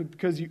signs, but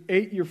because you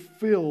ate your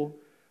fill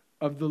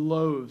of the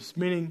loaves."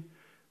 Meaning,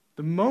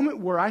 the moment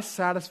where I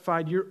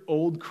satisfied your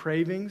old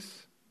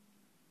cravings,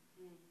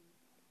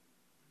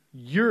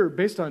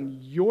 based on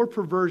your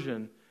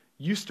perversion,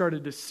 you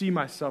started to see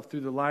myself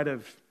through the light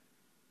of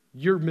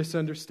your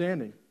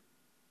misunderstanding.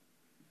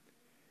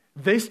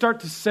 They start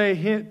to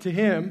say to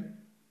him,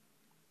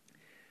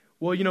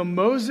 well,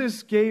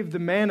 Moses gave the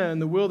manna in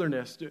the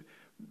wilderness,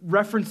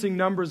 referencing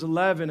Numbers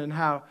 11 and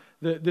how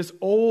this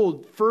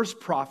old first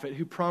prophet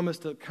who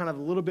promised a kind of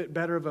a little bit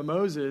better of a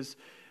Moses,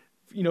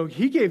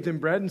 he gave them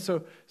bread, and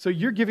so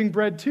you're giving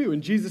bread too.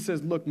 And Jesus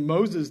says, look,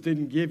 Moses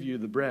didn't give you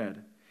the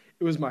bread.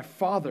 It was my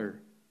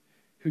Father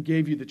who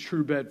gave you the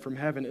true bread from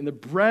heaven. And the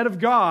bread of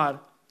God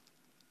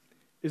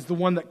is the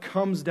one that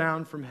comes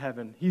down from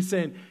heaven. He's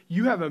saying,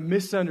 you have a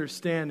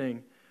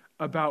misunderstanding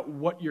about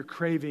what your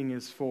craving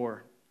is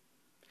for.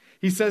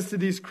 He says to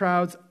these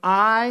crowds,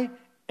 "I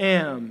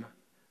am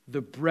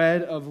the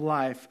bread of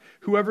life.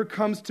 Whoever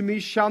comes to me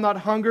shall not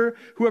hunger.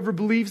 Whoever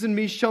believes in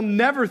me shall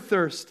never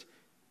thirst.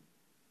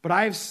 But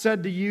I have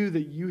said to you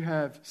that you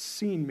have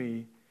seen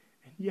me,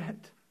 and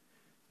yet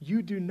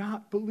you do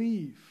not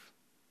believe."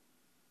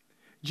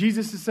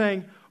 Jesus is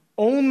saying,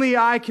 only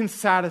I can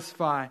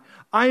satisfy.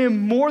 I am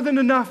more than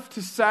enough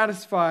to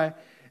satisfy,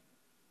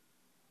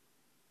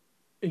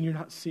 and you're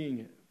not seeing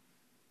it.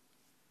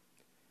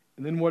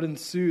 And then what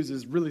ensues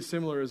is really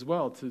similar as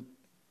well to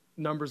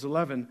Numbers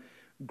 11.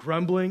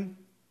 Grumbling,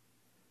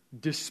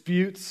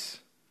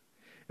 disputes,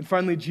 and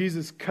finally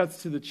Jesus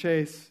cuts to the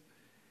chase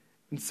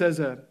and says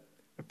a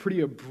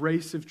pretty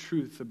abrasive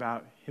truth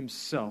about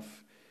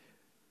himself.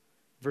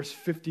 Verse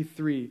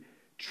 53,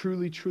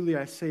 "Truly, truly,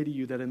 I say to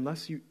you that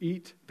unless you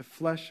eat the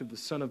flesh of the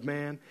Son of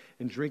Man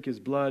and drink his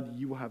blood,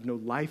 you will have no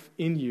life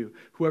in you.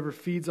 Whoever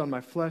feeds on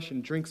my flesh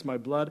and drinks my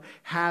blood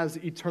has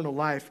eternal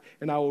life,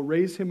 and I will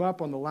raise him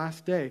up on the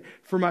last day.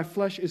 For my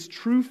flesh is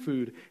true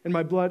food, and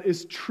my blood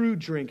is true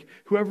drink.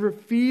 Whoever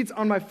feeds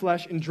on my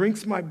flesh and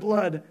drinks my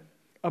blood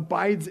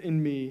abides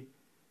in me,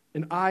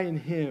 and I in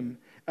him.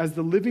 As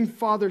the living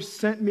Father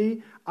sent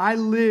me, I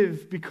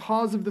live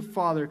because of the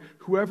Father.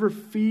 Whoever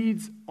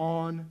feeds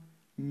on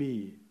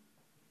me,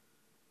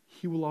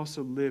 he will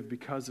also live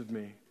because of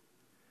me."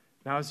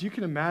 Now, as you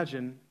can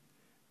imagine,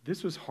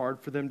 this was hard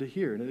for them to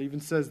hear. And it even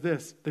says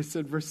this. They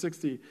said, verse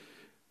 60,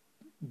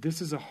 "This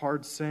is a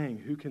hard saying.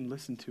 Who can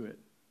listen to it?"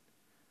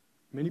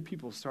 Many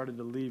people started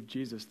to leave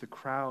Jesus. The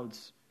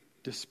crowds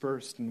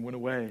dispersed and went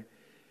away.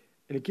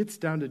 And it gets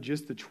down to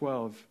just the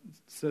 12.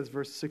 It says,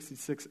 verse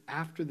 66,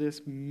 "After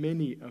this,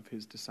 many of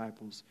his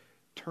disciples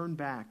turned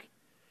back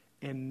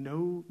and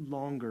no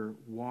longer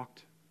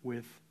walked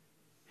with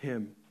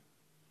him."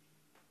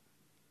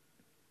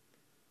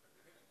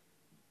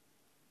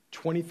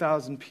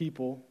 20,000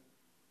 people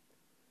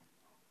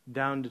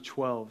down to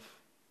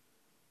 12.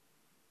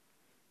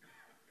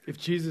 If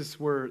Jesus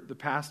were the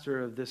pastor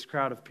of this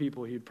crowd of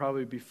people, he'd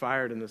probably be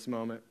fired in this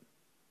moment.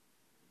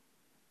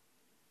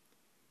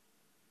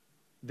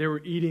 They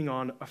were eating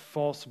on a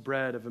false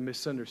bread of a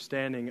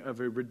misunderstanding, of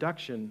a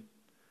reduction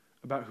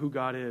about who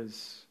God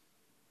is.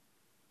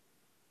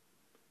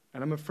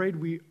 And I'm afraid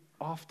we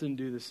often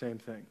do the same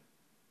thing.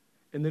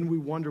 And then we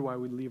wonder why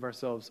we leave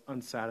ourselves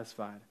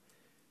unsatisfied.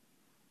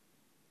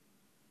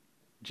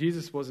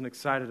 Jesus wasn't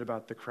excited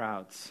about the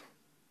crowds.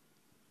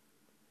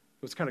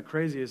 What's kind of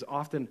crazy is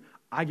often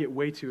I get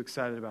way too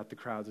excited about the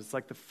crowds. It's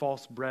like the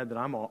false bread that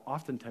I'm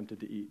often tempted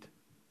to eat.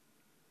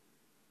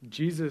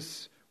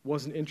 Jesus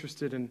wasn't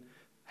interested in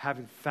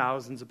having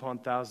thousands upon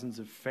thousands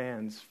of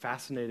fans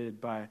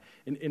fascinated by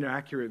an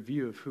inaccurate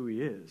view of who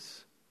he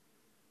is.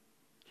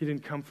 He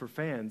didn't come for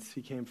fans.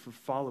 He came for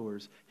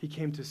followers. He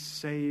came to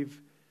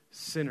save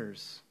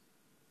sinners.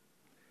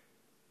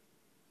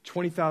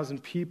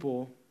 20,000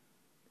 people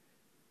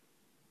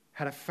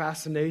had a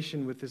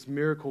fascination with this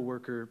miracle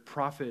worker,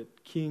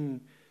 prophet,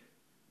 King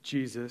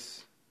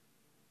Jesus,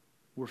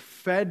 were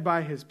fed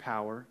by his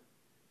power,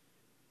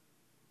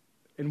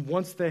 and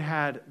once they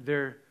had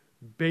their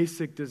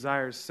basic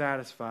desires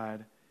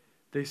satisfied,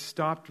 they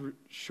stopped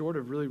short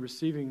of really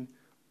receiving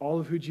all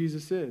of who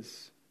Jesus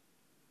is.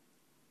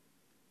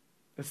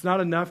 It's not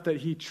enough that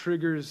he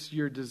triggers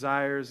your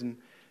desires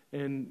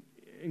and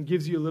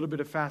gives you a little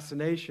bit of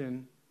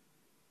fascination.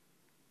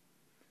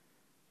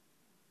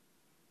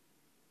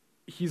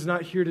 He's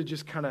not here to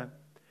just kind of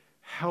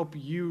help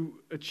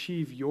you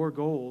achieve your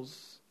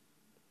goals.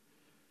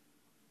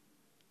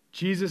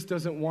 Jesus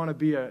doesn't want to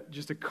be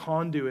just a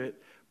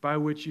conduit by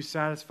which you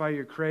satisfy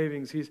your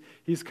cravings.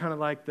 He's kind of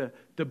like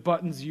the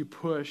buttons you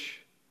push.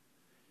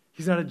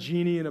 He's not a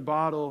genie in a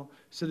bottle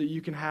so that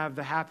you can have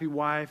the happy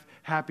wife,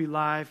 happy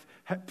life,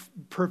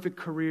 perfect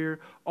career,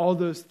 all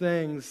those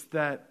things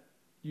that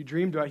you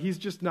dreamed about. He's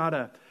just not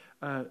a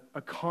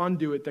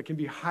conduit that can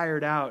be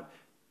hired out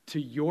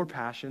to your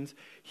passions.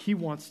 He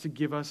wants to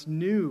give us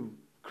new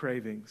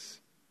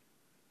cravings.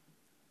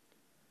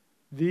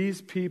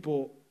 These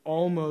people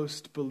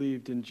almost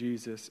believed in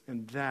Jesus,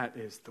 and that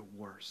is the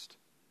worst.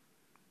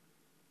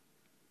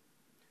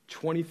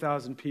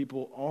 20,000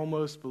 people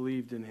almost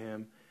believed in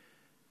him.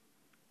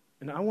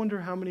 And I wonder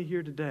how many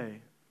here today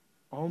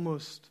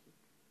almost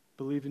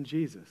believe in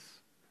Jesus.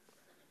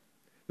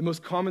 The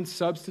most common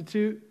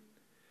substitute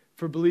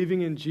for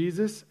believing in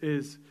Jesus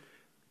is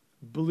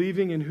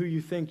believing in who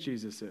you think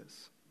Jesus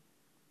is.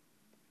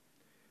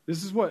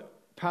 This is what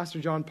Pastor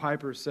John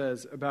Piper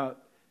says about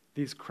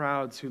these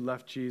crowds who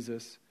left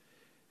Jesus.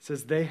 He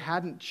says they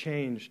hadn't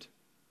changed.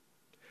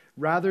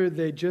 Rather,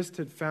 they just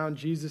had found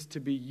Jesus to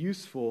be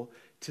useful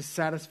to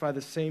satisfy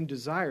the same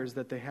desires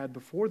that they had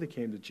before they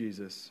came to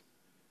Jesus.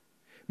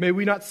 May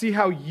we not see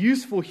how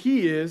useful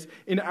he is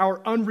in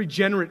our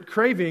unregenerate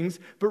cravings,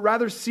 but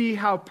rather see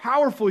how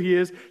powerful he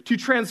is to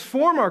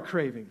transform our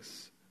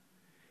cravings.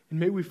 And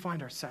may we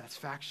find our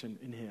satisfaction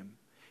in him.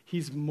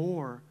 He's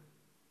more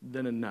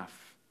than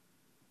enough.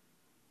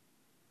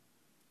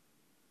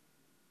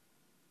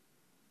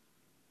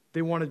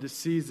 They wanted to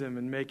seize him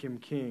and make him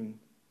king.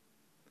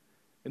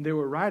 And they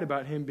were right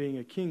about him being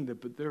a king,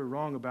 but they were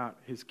wrong about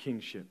his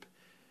kingship.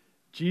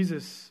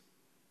 Jesus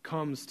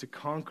comes to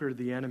conquer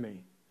the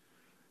enemy,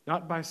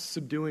 not by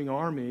subduing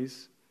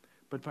armies,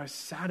 but by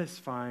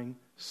satisfying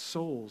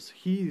souls.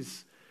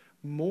 He's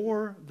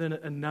more than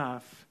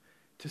enough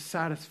to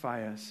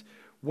satisfy us.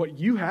 What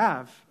you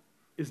have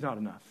is not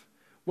enough.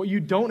 What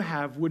you don't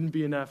have wouldn't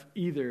be enough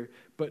either,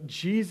 but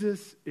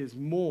Jesus is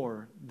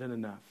more than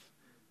enough.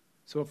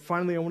 So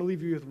finally, I want to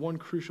leave you with one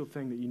crucial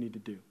thing that you need to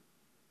do.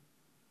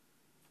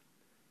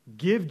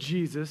 Give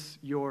Jesus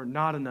your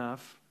not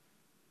enough,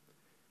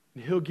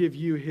 and he'll give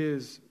you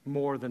his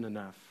more than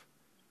enough.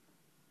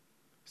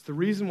 It's the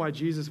reason why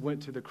Jesus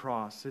went to the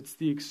cross. It's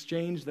the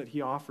exchange that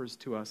he offers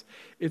to us.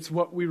 It's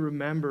what we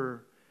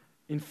remember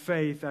in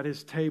faith at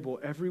his table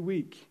every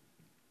week.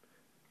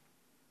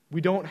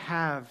 We don't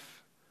have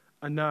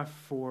enough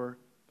for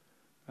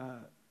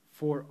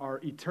our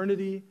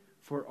eternity,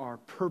 for our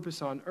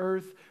purpose on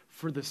earth,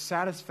 for the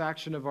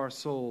satisfaction of our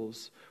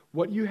souls.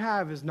 What you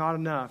have is not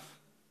enough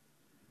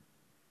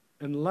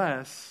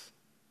unless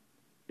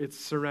it's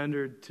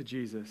surrendered to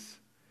Jesus.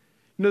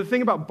 You know, the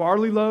thing about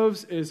barley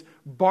loaves is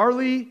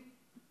barley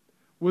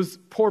was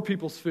poor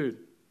people's food.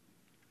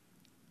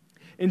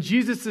 And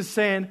Jesus is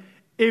saying,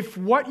 if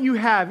what you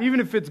have,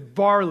 even if it's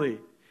barley,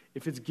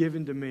 if it's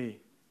given to me,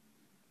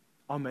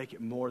 I'll make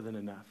it more than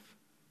enough.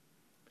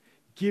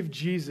 Give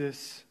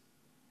Jesus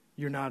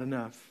your not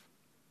enough.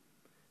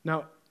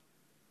 Now,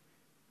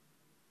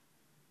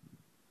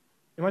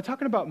 am I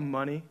talking about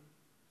money?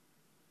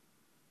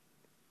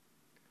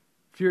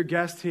 If you're a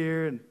guest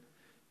here, and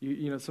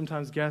you know,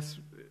 sometimes guests,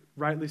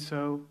 rightly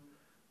so,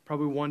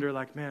 probably wonder,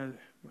 like, man,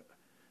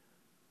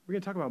 we're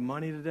going to talk about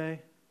money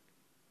today?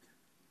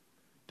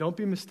 Don't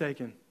be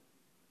mistaken.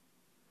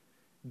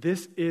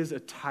 This is a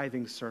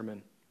tithing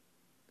sermon,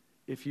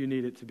 if you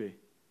need it to be.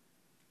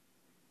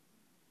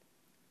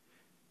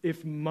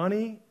 If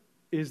money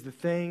is the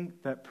thing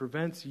that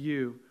prevents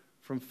you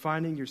from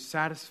finding your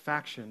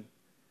satisfaction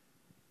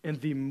in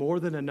the more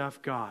than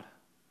enough God,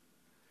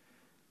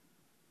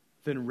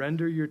 then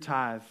render your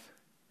tithe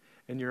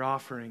and your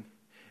offering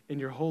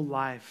and your whole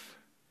life,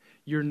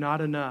 you're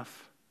not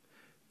enough,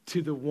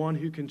 to the one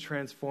who can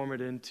transform it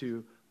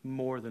into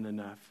more than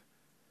enough.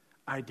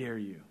 I dare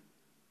you.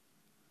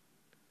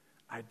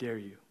 I dare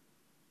you.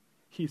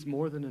 He's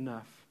more than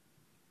enough.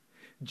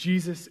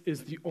 Jesus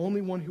is the only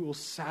one who will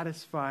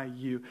satisfy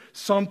you.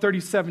 Psalm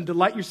 37,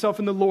 delight yourself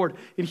in the Lord,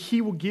 and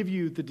he will give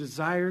you the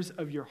desires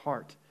of your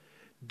heart.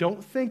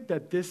 Don't think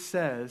that this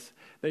says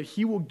that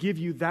he will give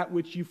you that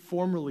which you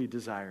formerly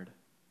desired.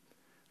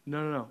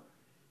 No.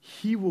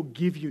 He will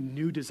give you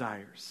new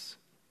desires.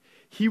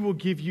 He will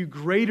give you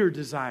greater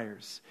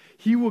desires.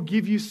 He will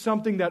give you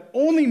something that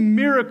only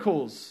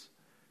miracles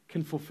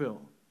can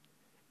fulfill.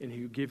 And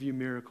he will give you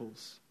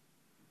miracles.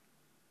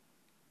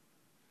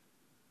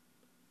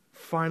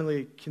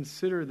 Finally,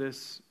 consider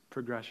this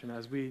progression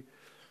as we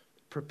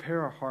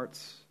prepare our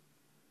hearts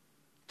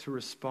to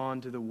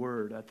respond to the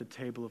word at the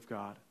table of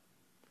God.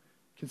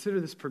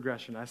 Consider this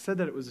progression. I said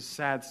that it was a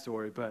sad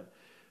story, but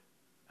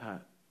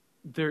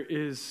there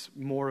is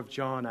more of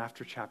John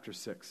after chapter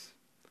 6.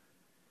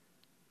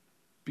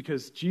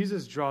 Because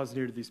Jesus draws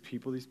near to these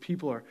people. These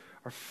people are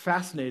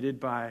fascinated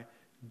by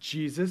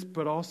Jesus,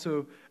 but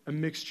also a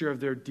mixture of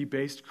their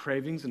debased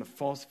cravings and a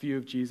false view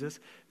of Jesus.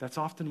 That's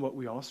often what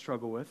we all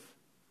struggle with.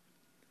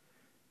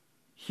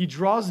 He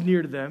draws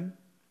near to them.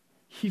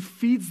 He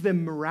feeds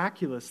them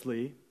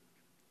miraculously.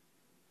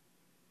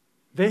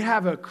 They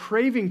have a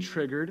craving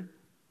triggered,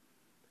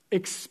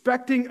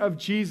 expecting of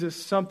Jesus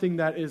something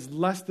that is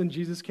less than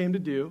Jesus came to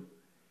do.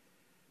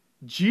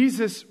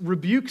 Jesus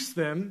rebukes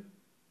them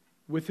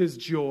with his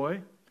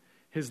joy,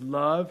 his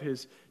love,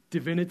 his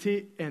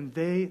divinity, and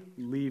they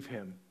leave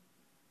him.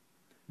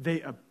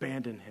 They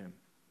abandon him.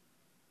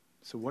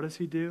 So what does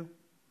he do?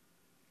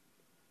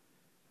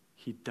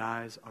 He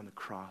dies on the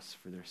cross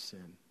for their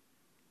sin.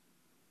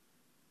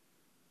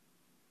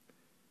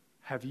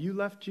 Have you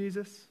left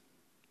Jesus?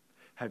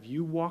 Have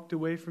you walked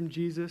away from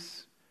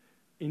Jesus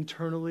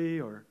internally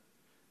or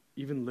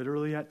even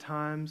literally at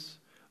times,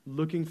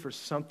 looking for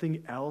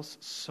something else,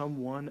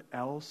 someone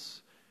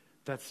else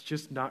that's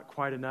just not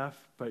quite enough,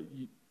 but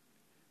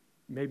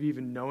maybe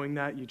even knowing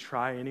that, you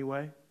try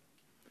anyway?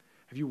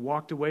 Have you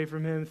walked away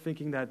from him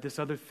thinking that this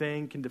other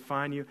thing can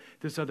define you,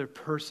 this other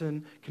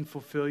person can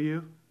fulfill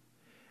you?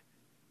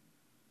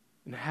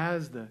 And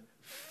has the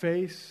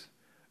face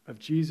of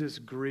Jesus'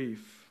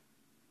 grief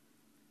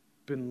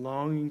been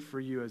longing for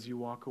you as you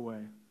walk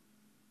away?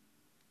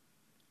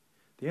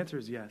 The answer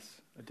is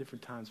yes, at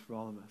different times for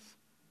all of us.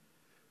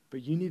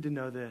 But you need to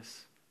know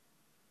this,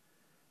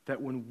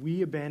 that when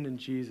we abandon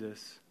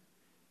Jesus,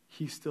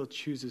 he still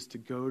chooses to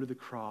go to the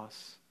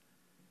cross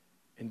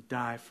and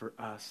die for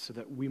us so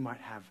that we might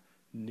have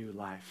new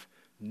life,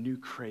 new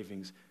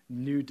cravings,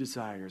 new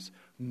desires,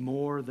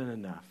 more than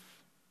enough.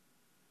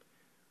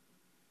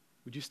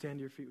 Would you stand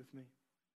to your feet with me?